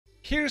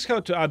Here's how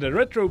to add a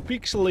retro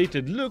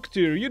pixelated look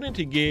to your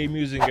Unity game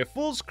using a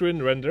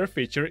full-screen render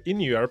feature in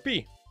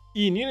URP.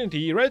 In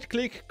Unity,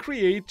 right-click,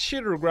 Create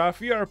Shader Graph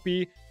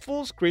URP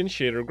Full-Screen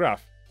Shader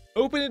Graph.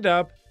 Open it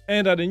up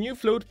and add a new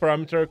float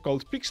parameter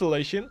called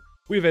pixelation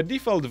with a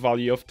default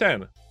value of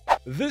 10.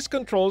 This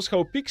controls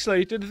how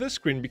pixelated the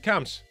screen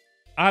becomes.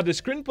 Add a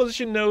screen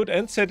position node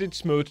and set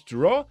its mode to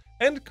raw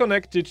and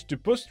connect it to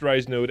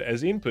Posterize node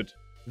as input.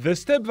 The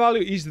step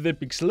value is the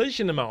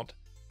pixelation amount.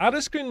 Add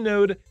a screen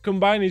node,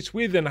 combine its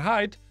width and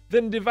height,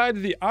 then divide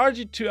the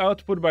RG2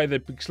 output by the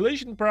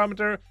pixelation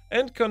parameter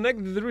and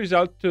connect the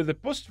result to the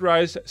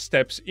Posterize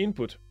steps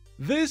input.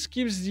 This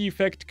keeps the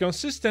effect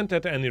consistent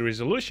at any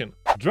resolution.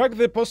 Drag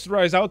the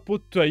Posterize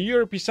output to a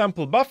URP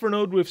Sample Buffer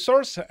node with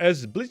source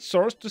as bleach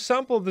source to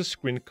sample the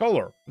screen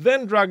color.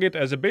 Then drag it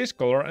as a base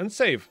color and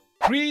save.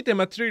 Create a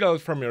material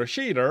from your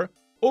shader,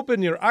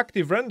 open your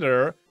active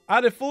renderer,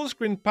 add a full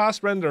screen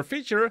pass render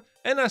feature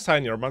and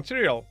assign your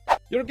material.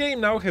 Your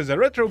game now has a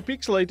retro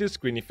pixelated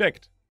screen effect.